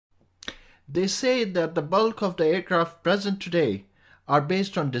They say that the bulk of the aircraft present today are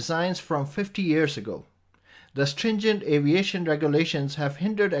based on designs from 50 years ago. The stringent aviation regulations have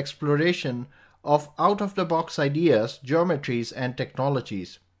hindered exploration of out-of-the-box ideas, geometries, and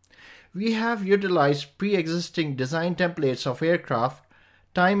technologies. We have utilized pre-existing design templates of aircraft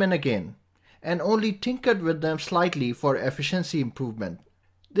time and again, and only tinkered with them slightly for efficiency improvement.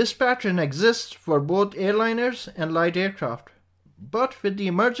 This pattern exists for both airliners and light aircraft. But with the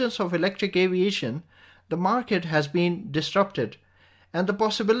emergence of electric aviation, the market has been disrupted, and the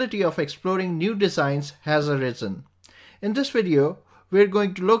possibility of exploring new designs has arisen. In this video, we're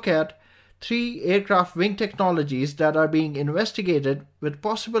going to look at 3 aircraft wing technologies that are being investigated with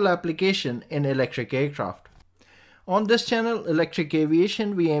possible application in electric aircraft. On this channel, Electric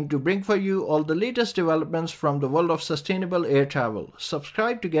Aviation, we aim to bring for you all the latest developments from the world of sustainable air travel.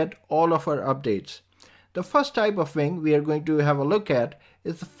 Subscribe to get all of our updates. The first type of wing we are going to have a look at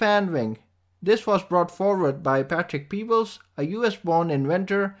is the Fanwing. This was brought forward by Patrick Peebles, a US-born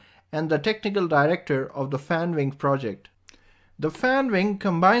inventor and the technical director of the Fanwing project. The Fanwing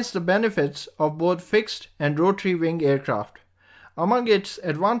combines the benefits of both fixed and rotary wing aircraft. Among its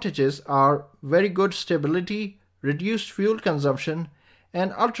advantages are very good stability, reduced fuel consumption,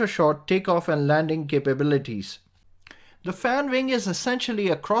 and ultra-short takeoff and landing capabilities. The Fanwing is essentially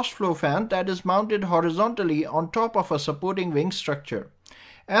a cross-flow fan that is mounted horizontally on top of a supporting wing structure.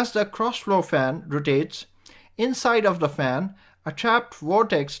 As the cross-flow fan rotates, inside of the fan, a trapped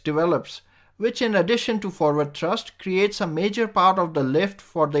vortex develops, which in addition to forward thrust creates a major part of the lift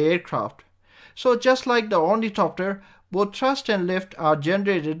for the aircraft. So just like the ornithopter, both thrust and lift are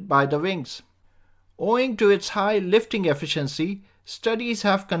generated by the wings. Owing to its high lifting efficiency, studies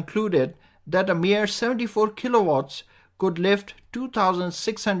have concluded that a mere 74 kilowatts could lift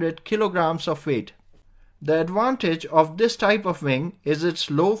 2,600 kilograms of weight. The advantage of this type of wing is its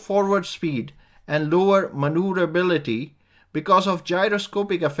low forward speed and lower maneuverability because of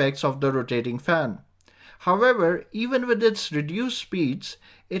gyroscopic effects of the rotating fan. However, even with its reduced speeds,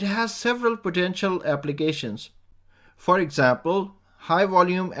 it has several potential applications. For example,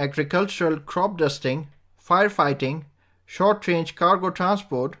 high-volume agricultural crop dusting, firefighting, short-range cargo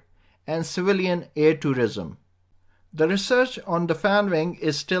transport, and civilian air tourism. The research on the Fanwing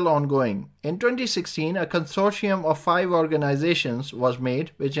is still ongoing. In 2016, a consortium of 5 organizations was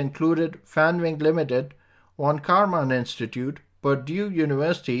made, which included Fanwing Limited, Von Karman Institute, Purdue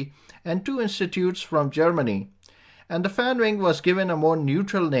University, and 2 institutes from Germany. And the Fanwing was given a more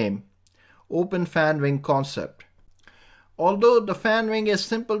neutral name, Open Fanwing Concept. Although the Fanwing is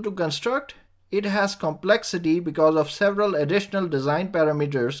simple to construct, it has complexity because of several additional design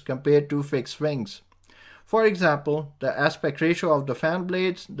parameters compared to fixed wings. For example, the aspect ratio of the fan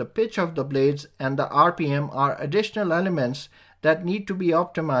blades, the pitch of the blades, and the RPM are additional elements that need to be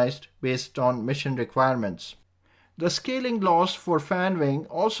optimized based on mission requirements. The scaling laws for Fanwing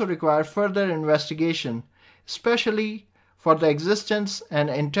also require further investigation, especially for the existence and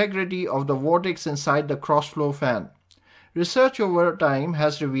integrity of the vortex inside the cross-flow fan. Research over time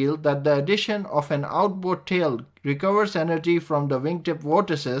has revealed that the addition of an outboard tail recovers energy from the wingtip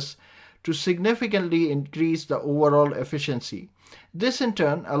vortices to significantly increase the overall efficiency. This in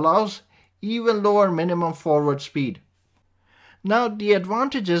turn allows even lower minimum forward speed. Now, the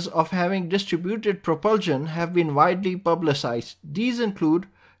advantages of having distributed propulsion have been widely publicized. These include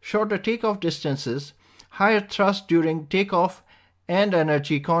shorter takeoff distances, higher thrust during takeoff, and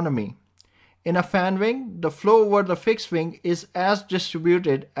energy economy. In a Fanwing, the flow over the fixed wing is as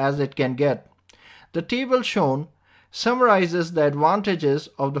distributed as it can get. The table shown summarizes the advantages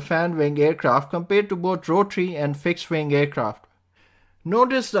of the Fanwing aircraft compared to both rotary and fixed-wing aircraft.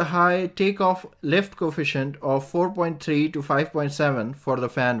 Notice the high takeoff lift coefficient of 4.3 to 5.7 for the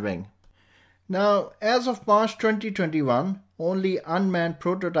Fanwing. Now, as of March 2021, only unmanned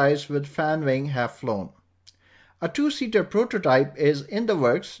prototypes with Fanwing have flown. A 2-seater prototype is in the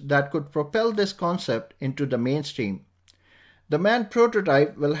works that could propel this concept into the mainstream. The manned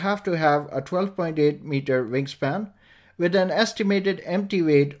prototype will have to have a 12.8 meter wingspan with an estimated empty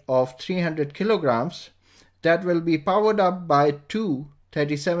weight of 300 kilograms that will be powered up by 2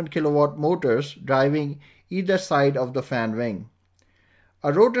 37 kilowatt motors driving either side of the Fanwing.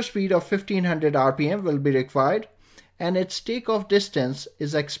 A rotor speed of 1500 RPM will be required, and its takeoff distance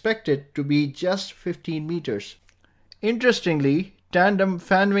is expected to be just 15 meters. Interestingly, tandem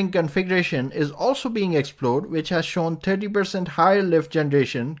Fanwing configuration is also being explored, which has shown 30% higher lift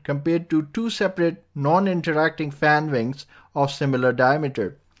generation compared to 2 separate non-interacting Fanwings of similar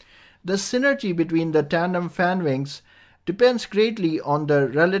diameter. The synergy between the tandem Fanwings depends greatly on the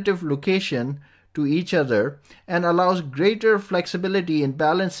relative location to each other and allows greater flexibility in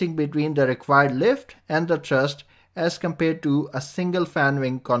balancing between the required lift and the thrust as compared to a single fan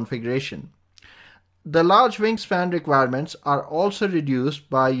wing configuration. The large wingspan requirements are also reduced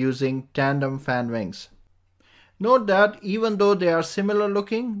by using tandem fan wings. Note that even though they are similar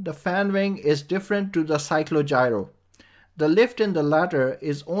looking, the fan wing is different to the cyclogyro. The lift in the latter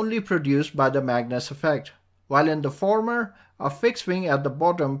is only produced by the Magnus effect, while in the former, a fixed wing at the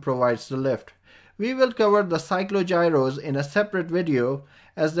bottom provides the lift. We will cover the cyclogyros in a separate video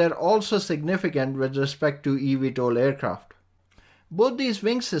as they are also significant with respect to eVTOL aircraft. Both these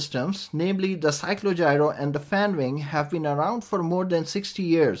wing systems, namely the cyclogyro and the fan wing, have been around for more than 60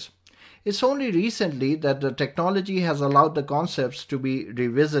 years. It's only recently that the technology has allowed the concepts to be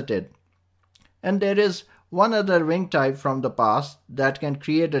revisited. And there is one other wing type from the past that can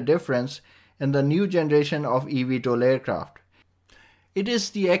create a difference in the new generation of eVTOL aircraft. It is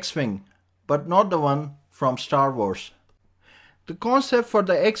the X-wing, but not the one from Star Wars. The concept for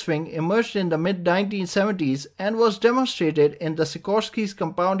the X-wing emerged in the mid-1970s and was demonstrated in the Sikorsky's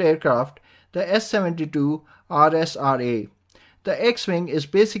compound aircraft, the S-72 RSRA. The X-wing is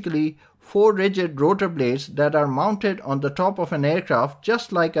basically 4 rigid rotor blades that are mounted on the top of an aircraft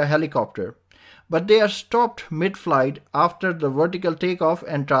just like a helicopter, but they are stopped mid-flight after the vertical takeoff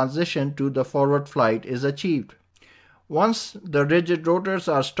and transition to the forward flight is achieved. Once the rigid rotors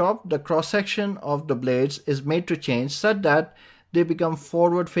are stopped, the cross-section of the blades is made to change such that they become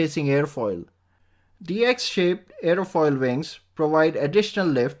forward-facing airfoil. The X-shaped aerofoil wings provide additional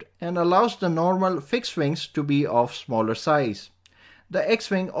lift and allows the normal fixed wings to be of smaller size. The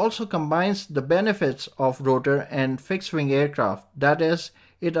X-wing also combines the benefits of rotor and fixed-wing aircraft, that is,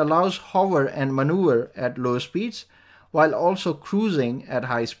 it allows hover and maneuver at low speeds while also cruising at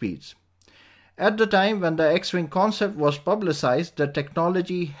high speeds. At the time when the X-wing concept was publicized, the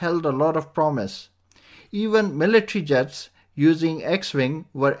technology held a lot of promise. Even military jets using X-wing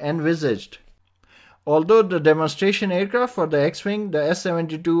were envisaged. Although the demonstration aircraft for the X-wing, the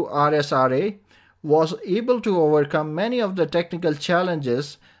S-72 RSRA, was able to overcome many of the technical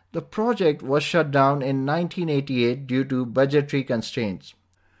challenges, the project was shut down in 1988 due to budgetary constraints.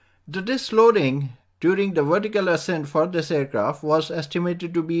 The disk loading during the vertical ascent for this aircraft was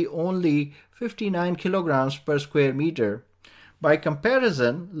estimated to be only 59 kilograms per square meter. By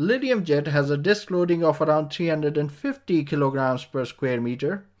comparison, Lydium Jet has a disk loading of around 350 kilograms per square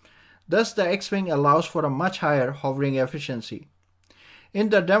meter. Thus, the X-wing allows for a much higher hovering efficiency. In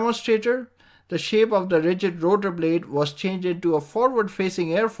the demonstrator, the shape of the rigid rotor blade was changed into a forward-facing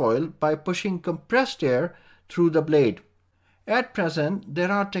airfoil by pushing compressed air through the blade. At present,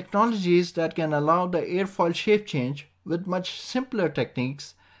 there are technologies that can allow the airfoil shape change with much simpler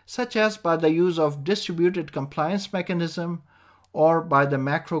techniques, such as by the use of distributed compliance mechanism or by the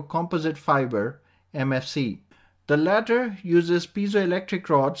macro composite fiber MFC. The latter uses piezoelectric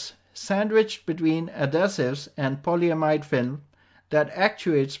rods sandwiched between adhesives and polyamide film that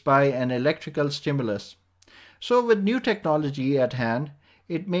actuates by an electrical stimulus. So with new technology at hand,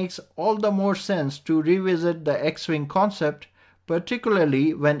 it makes all the more sense to revisit the X-wing concept,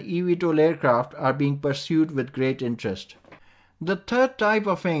 particularly when eVTOL aircraft are being pursued with great interest. The third type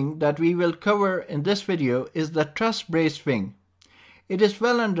of wing that we will cover in this video is the Truss Braced Wing. It is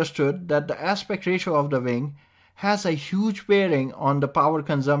well understood that the aspect ratio of the wing has a huge bearing on the power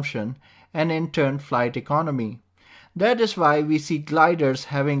consumption and in turn flight economy. That is why we see gliders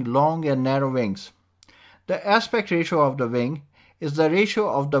having long and narrow wings. The aspect ratio of the wing is the ratio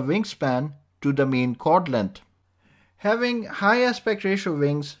of the wingspan to the mean chord length. Having high aspect ratio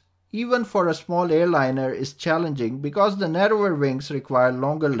wings even for a small airliner is challenging because the narrower wings require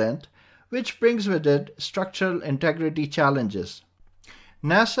longer length, which brings with it structural integrity challenges.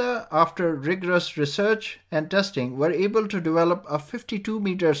 NASA, after rigorous research and testing, were able to develop a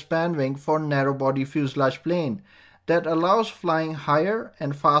 52-meter span wing for narrow-body fuselage plane that allows flying higher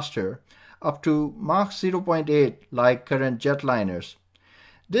and faster, up to Mach 0.8 like current jetliners.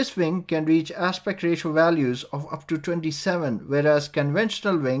 This wing can reach aspect ratio values of up to 27, whereas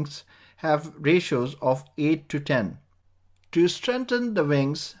conventional wings have ratios of 8 to 10. To strengthen the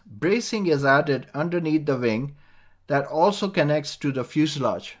wings, bracing is added underneath the wing that also connects to the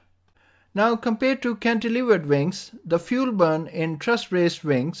fuselage. Now, compared to cantilevered wings, the fuel burn in truss-braced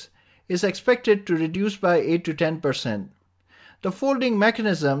wings is expected to reduce by 8 to 10%. The folding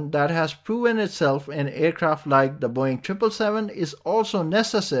mechanism that has proven itself in aircraft like the Boeing 777 is also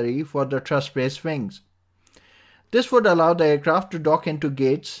necessary for the truss-braced wings. This would allow the aircraft to dock into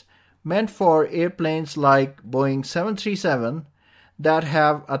gates meant for airplanes like Boeing 737 that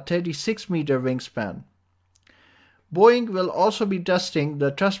have a 36-meter wingspan. Boeing will also be testing the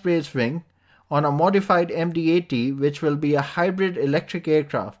truss-braced wing on a modified MD-80, which will be a hybrid electric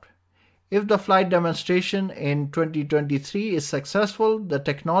aircraft. If the flight demonstration in 2023 is successful, the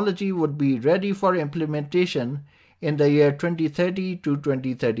technology would be ready for implementation in the year 2030 to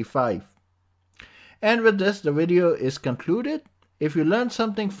 2035. And with this, the video is concluded. If you learned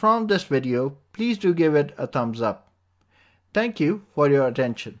something from this video, please do give it a thumbs up. Thank you for your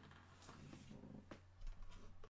attention.